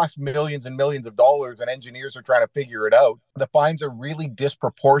going to cost millions and millions of dollars, and engineers are trying to figure it out. The fines are really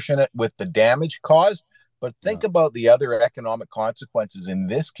disproportionate with the damage caused. But think about the other economic consequences in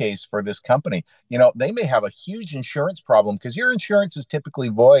this case for this company. You know, they may have a huge insurance problem because your insurance is typically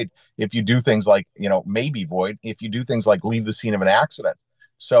void if you do things like, maybe void if you do things like leave the scene of an accident.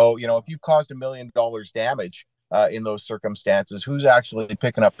 So, if you've caused $1 million damage in those circumstances, who's actually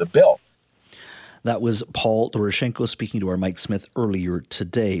picking up the bill? That was Paul Doroshenko speaking to our Mike Smith earlier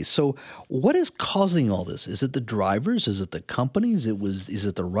today. So what is causing all this? Is it the drivers? Is it the companies? Is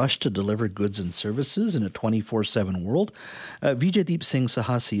it the rush to deliver goods and services in a 24/7 world? Vijay Deep Singh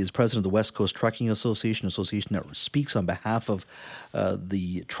Sahasi is president of the West Coast Trucking Association that speaks on behalf of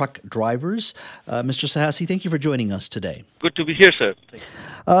the truck drivers. Mr. Sahasi, thank you for joining us today. Good to be here, sir. Thank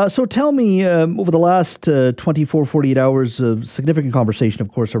you. So tell me, over the last 24, 48 hours, significant conversation,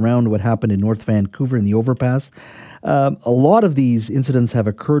 of course, around what happened in North Vancouver in the overpass. A lot of these incidents have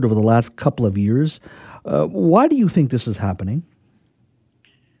occurred over the last couple of years. Why do you think this is happening?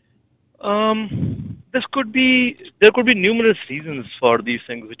 There could be numerous reasons for these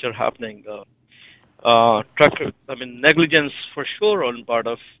things which are happening. Negligence for sure on part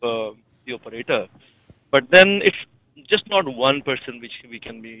of the operator, but then it's just not one person which we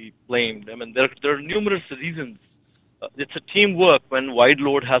can be blamed. I mean, there are numerous reasons. It's a teamwork when wide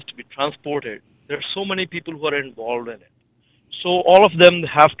load has to be transported. There are so many people who are involved in it. So all of them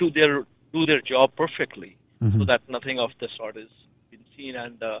have to do their job perfectly, so that nothing of the sort has been seen.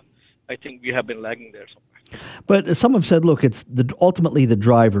 And I think we have been lagging there somewhere. But some have said, look, it's ultimately the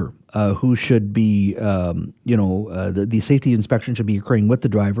driver who should be, the safety inspection should be occurring with the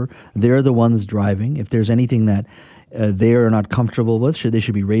driver. They're the ones driving. If there's anything that they are not comfortable with, they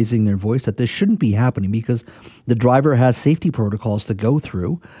should be raising their voice that this shouldn't be happening because the driver has safety protocols to go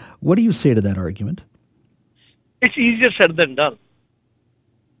through. What do you say to that argument? It's easier said than done.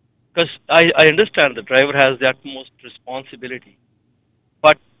 Because I understand the driver has the utmost responsibility.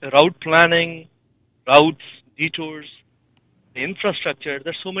 But route planning, routes, detours, the infrastructure,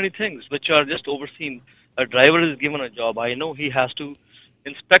 there's so many things which are just overseen. A driver is given a job. I know he has to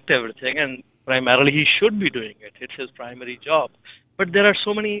inspect everything, and primarily he should be doing it. It's his primary job. But there are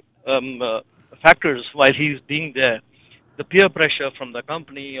so many factors while he's being there. The peer pressure from the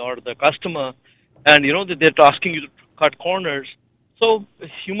company or the customer, and they're asking you to cut corners. So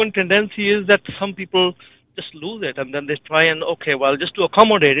human tendency is that some people just lose it, and then they try and, just to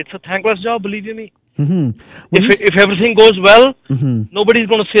accommodate. It's a thankless job, believe you me. Mm-hmm. If everything goes well, nobody's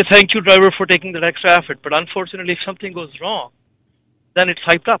going to say thank you, driver, for taking that extra effort. But unfortunately, if something goes wrong, then it's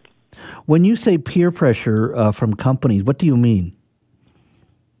hyped up. When you say peer pressure from companies, what do you mean?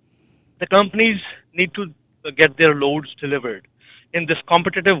 The companies need to get their loads delivered. In this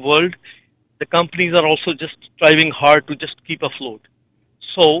competitive world, the companies are also just striving hard to just keep afloat.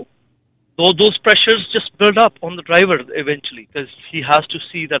 So those pressures just build up on the driver eventually because he has to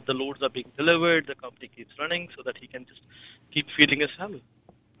see that the loads are being delivered, the company keeps running so that he can just keep feeding his family.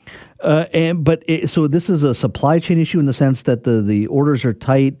 So this is a supply chain issue in the sense that the orders are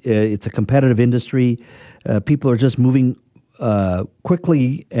tight. It's a competitive industry. People are just moving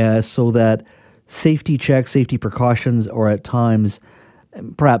quickly so that safety checks, safety precautions are at times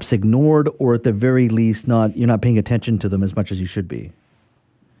perhaps ignored, or at the very least, you're not paying attention to them as much as you should be.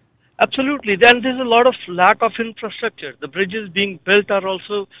 Absolutely. Then there's a lot of lack of infrastructure. The bridges being built are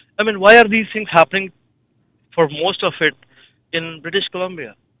also, I mean, why are these things happening for most of it in British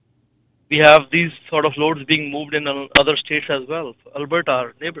Columbia? We have these sort of loads being moved in other states as well. Alberta,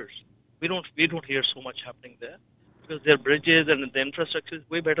 our neighbors, we don't hear so much happening there because their bridges and the infrastructure is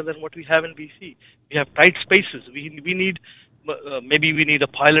way better than what we have in BC. We have tight spaces. We need maybe we need a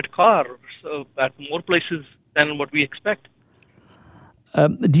pilot car at more places than what we expect.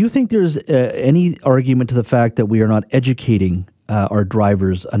 Do you think there's any argument to the fact that we are not educating our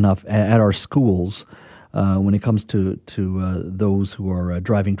drivers enough at our schools when it comes to those who are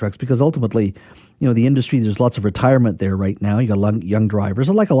driving trucks? Because ultimately, the industry, there's lots of retirement there right now. You got young drivers,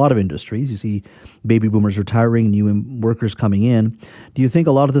 like a lot of industries. You see baby boomers retiring, new workers coming in. Do you think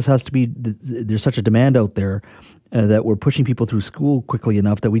a lot of this has to be, there's such a demand out there that we're pushing people through school quickly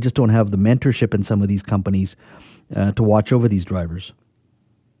enough that we just don't have the mentorship in some of these companies to watch over these drivers?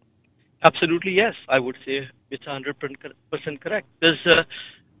 Absolutely, yes. I would say it's 100% correct.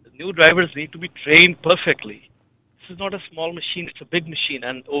 New drivers need to be trained perfectly. This is not a small machine; it's a big machine,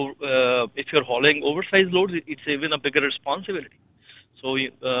 and if you're hauling oversized loads, it's even a bigger responsibility. So,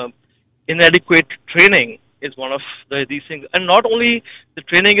 inadequate training is one of these things, and not only the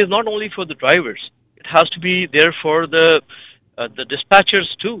training is not only for the drivers; it has to be there for the dispatchers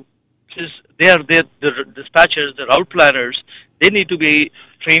too. Because the dispatchers, the route planners, they need to be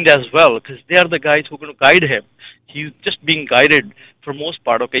trained as well because they are the guys who are going to guide him. He's just being guided for most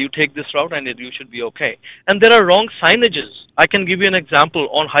part. Okay, you take this route and you should be okay. And there are wrong signages. I can give you an example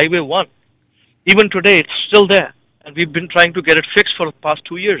on Highway 1. Even today, it's still there. And we've been trying to get it fixed for the past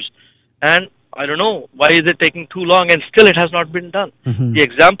 2 years. And I don't know, why is it taking too long and still it has not been done? Mm-hmm. The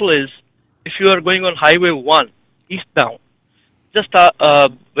example is, if you are going on Highway 1, eastbound, just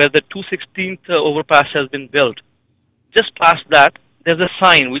where the 216th overpass has been built, just past that, there's a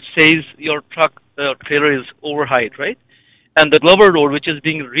sign which says your truck trailer is over height, right? And the Glover Road, which is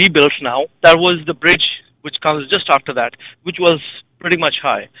being rebuilt now, that was the bridge which comes just after that, which was pretty much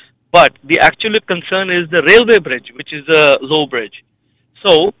high. But the actual concern is the railway bridge, which is a low bridge.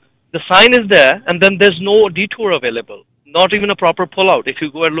 So the sign is there, and then there's no detour available, not even a proper pullout. If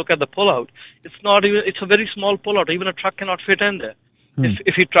you go and look at the pullout, it's a very small pullout. Even a truck cannot fit in there.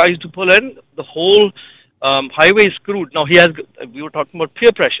 If he tries to pull in, the whole highway is screwed. Now we were talking about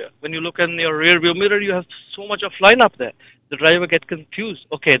peer pressure. When you look in your rear view mirror, you have so much of line up there. The driver gets confused.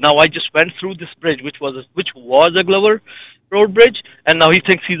 Okay, now I just went through this bridge, which was a Glover Road bridge, and now he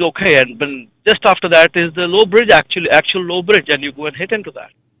thinks he's okay. And then just after that is the low bridge, actual low bridge, and you go and hit into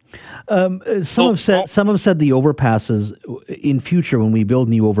that. Some have said the overpasses in future, when we build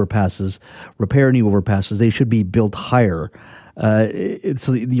new overpasses, repair new overpasses, they should be built higher.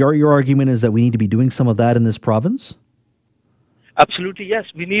 So your argument is that we need to be doing some of that in this province? Absolutely, yes.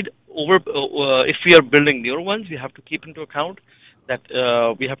 We need if we are building newer ones, we have to keep into account that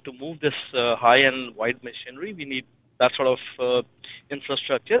we have to move this high and wide machinery. We need that sort of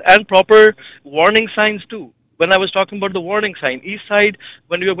infrastructure and proper warning signs too. When I was talking about the warning sign, east side,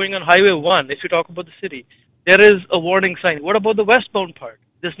 when we are going on Highway 1, if you talk about the city, there is a warning sign. What about the westbound part?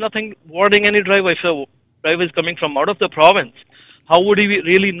 There's nothing warning any driver. If a driver is coming from out of the province, how would he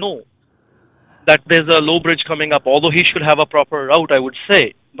really know that there's a low bridge coming up? Although he should have a proper route, I would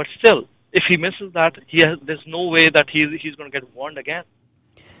say. But still, if he misses that, there's no way that he's going to get warned again.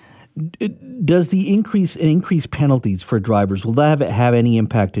 Does the increased penalties for drivers, will that have any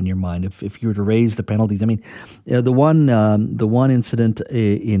impact in your mind if you were to raise the penalties? I mean, the one incident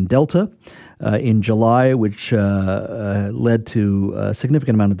in Delta in July, which led to a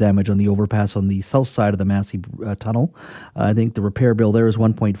significant amount of damage on the overpass on the south side of the Massey Tunnel. I think the repair bill there is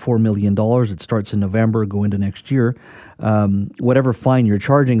 $1.4 million. It starts in November, go into next year. Whatever fine you're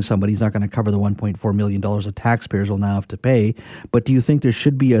charging somebody is not going to cover the $1.4 million that taxpayers will now have to pay. But do you think there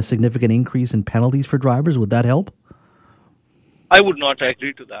should be a significant increase in penalties for drivers? Would that help? I would not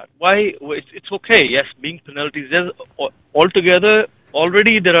agree to that. Why? It's okay, yes, being penalties. There's altogether,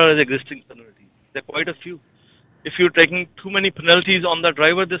 already there are existing penalties. There are quite a few. If you're taking too many penalties on the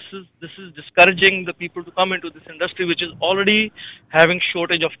driver, this is discouraging the people to come into this industry, which is already having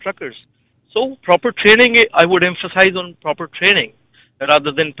shortage of truckers. So proper training, I would emphasize on proper training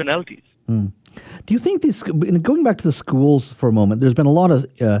rather than penalties. Do you think this, going back to the schools for a moment, there's been a lot of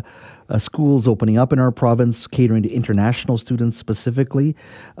schools opening up in our province, catering to international students specifically.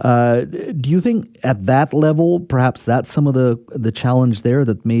 Do you think at that level, perhaps that's some of the challenge there,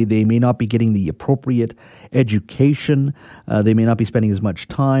 that they may not be getting the appropriate education, they may not be spending as much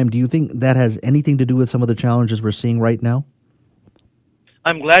time? Do you think that has anything to do with some of the challenges we're seeing right now?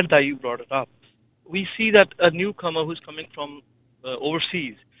 I'm glad that you brought it up. We see that a newcomer who's coming from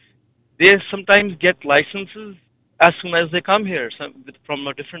overseas, they sometimes get licenses as soon as they come here, from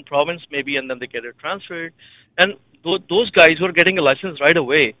a different province maybe, and then they get it transferred. And those guys who are getting a license right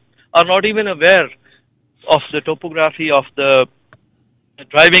away are not even aware of the topography of the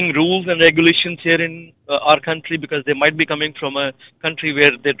driving rules and regulations here in our country, because they might be coming from a country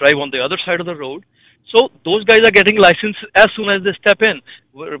where they drive on the other side of the road. So those guys are getting license as soon as they step in,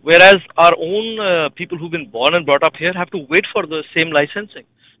 whereas our own people who've been born and brought up here have to wait for the same licensing.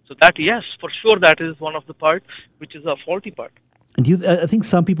 So that, yes, for sure, that is one of the part which is a faulty part. And I think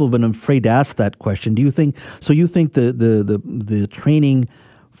some people have been afraid to ask that question. Do you think so? You think the training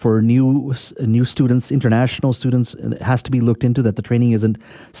for new students, international students, has to be looked into, that the training isn't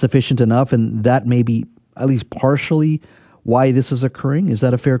sufficient enough, and that may be at least partially why this is occurring? Is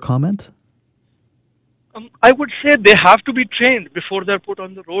that a fair comment? I would say they have to be trained before they're put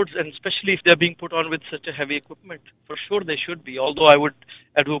on the roads, and especially if they're being put on with such a heavy equipment. For sure they should be, although I would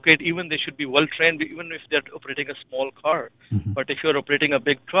advocate even they should be well trained, even if they're operating a small car. Mm-hmm. But if you're operating a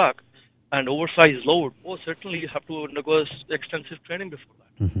big truck and oversized load, certainly you have to undergo extensive training before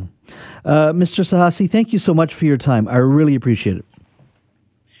that. Mm-hmm. Mr. Sahasi, thank you so much for your time. I really appreciate it.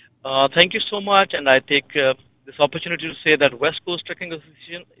 Thank you so much, and I take this opportunity to say that West Coast Trucking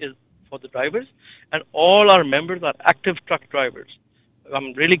Association is for the drivers, and all our members are active truck drivers.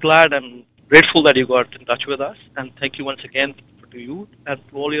 I'm really glad and grateful that you got in touch with us, and thank you once again to you and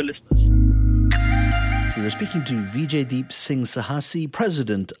to all your listeners. We were speaking to Vijay Deep Singh Sahasi,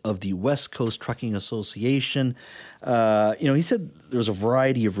 president of the West Coast Trucking Association. He said there's a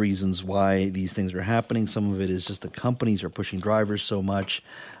variety of reasons why these things are happening. Some of it is just the companies are pushing drivers so much.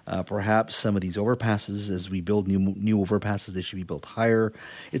 Perhaps some of these overpasses, as we build new overpasses, they should be built higher.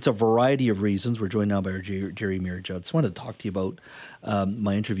 It's a variety of reasons. We're joined now by our Jerry Mirajud. I just wanted to talk to you about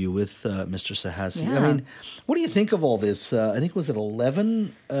my interview with Mr. Sahasi. Yeah. I mean, what do you think of all this? I think, was it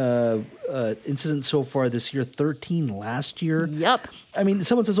 11 incidents so far this year, 13 last year? Yep. I mean,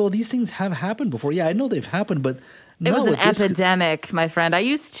 someone says, these things have happened before. Yeah, I know they've happened, but it was an epidemic, my friend. I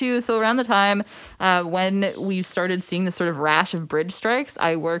used to, so around the time when we started seeing this sort of rash of bridge strikes,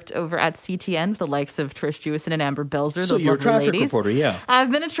 I worked over at CTN with the likes of Trish Jewison and Amber Belzer. So you're a traffic reporter, yeah.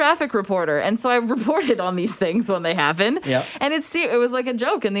 I've been a traffic reporter, and so I reported on these things when they happen. Yeah. And it was like a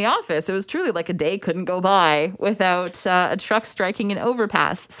joke in the office. It was truly like a day couldn't go by without a truck striking an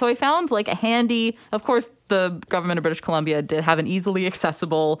overpass. So I found like a handy, of course, the government of British Columbia did have an easily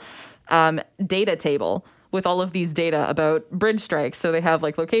accessible data table with all of these data about bridge strikes. So they have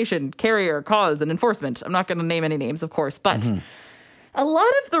like location, carrier, cause, and enforcement. I'm not going to name any names, of course, but a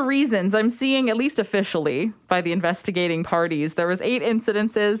lot of the reasons I'm seeing, at least officially by the investigating parties, there was 8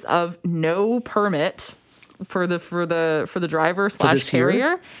 incidences of no permit for the driver /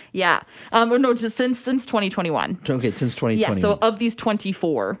 carrier. Yeah. No, just since 2021. Okay, since 2021. Yeah, so of these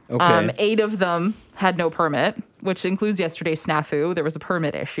 24, 8 of them had no permit, which includes yesterday's snafu. There was a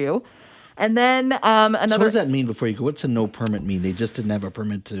permit issue. And then another... So what does that mean before you go? What's a no permit mean? They just didn't have a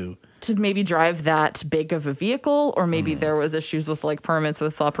permit to maybe drive that big of a vehicle, or maybe there was issues with like permits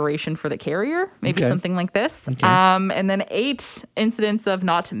with operation for the carrier, maybe something like this. Okay. And then 8 incidents of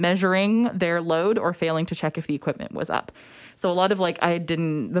not measuring their load or failing to check if the equipment was up. So a lot of like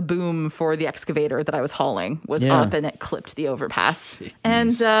the boom for the excavator that I was hauling was up and it clipped the overpass.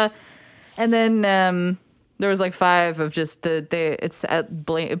 Jeez. And then there was like 5 of just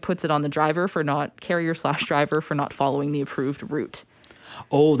it puts it on the driver for carrier / driver for not following the approved route.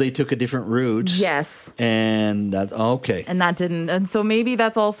 Oh, they took a different route. Yes. And that, okay. And that didn't. And so maybe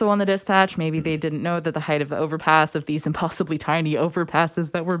that's also on the dispatch. Maybe they didn't know that the height of the overpass, of these impossibly tiny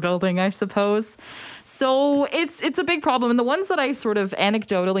overpasses that we're building, I suppose. So it's a big problem. And the ones that I sort of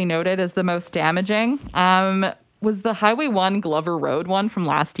anecdotally noted as the most damaging was the Highway 1 Glover Road one from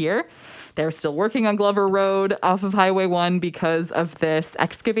last year. They're still working on Glover Road off of Highway 1 because of this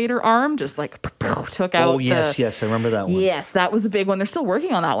excavator arm just like took out. Oh, yes, I remember that one. Yes, that was the big one. They're still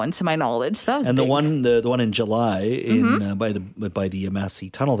working on that one, to my knowledge. That was and big. the one in July by the Massey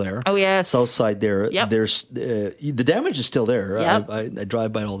Tunnel there. Oh, yes. South side there. Yep. There's the damage is still there. Yep. I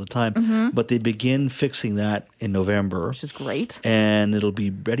drive by it all the time. But they begin fixing that in November. Which is great. And it'll be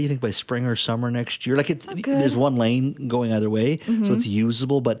ready, I think, by spring or summer next year. Like there's one lane going either way, so it's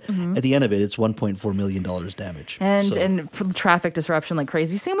usable. But at the end of it, it's $1.4 million damage. And traffic disruption like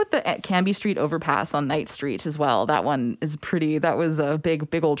crazy. Same with the Canby Street overpass on Knight Street as well. That one is pretty. That was a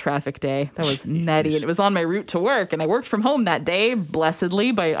big old traffic day. That was nutty. And it was on my route to work. And I worked from home that day,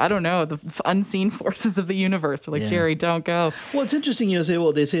 blessedly, by, I don't know, the unseen forces of the universe. We're like, Jerry, don't go. Well, it's interesting,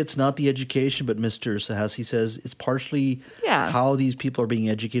 they say it's not the education, but Mr. Sahasi says it's partially how these people are being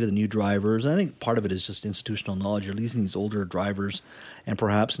educated, the new drivers. And I think part of it is just institutional knowledge. You're leasing these older drivers, and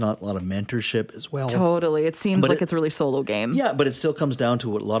perhaps not a lot of mentorship as well. Totally. It seems like it's a really solo game. Yeah, but it still comes down to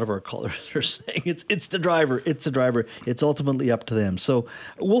what a lot of our callers are saying. It's the driver. It's the driver. It's ultimately up to them. So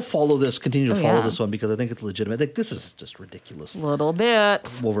we'll continue to follow this one, because I think it's legitimate. I think this is just ridiculous. A little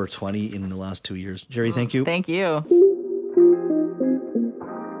bit. Over 20 in the last 2 years. Jerry, thank you. Thank you.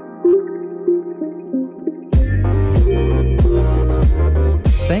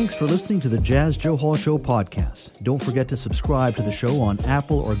 Thanks for listening to the Jazz Joe Hall Show podcast. Don't forget to subscribe to the show on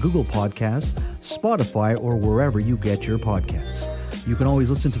Apple or Google Podcasts, Spotify, or wherever you get your podcasts. You can always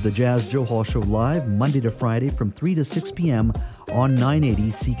listen to the Jazz Joe Hall Show live Monday to Friday from 3 to 6 p.m. on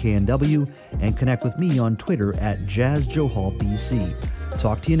 980 CKNW, and connect with me on Twitter at JazzJoeHallBC.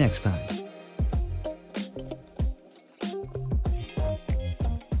 Talk to you next time.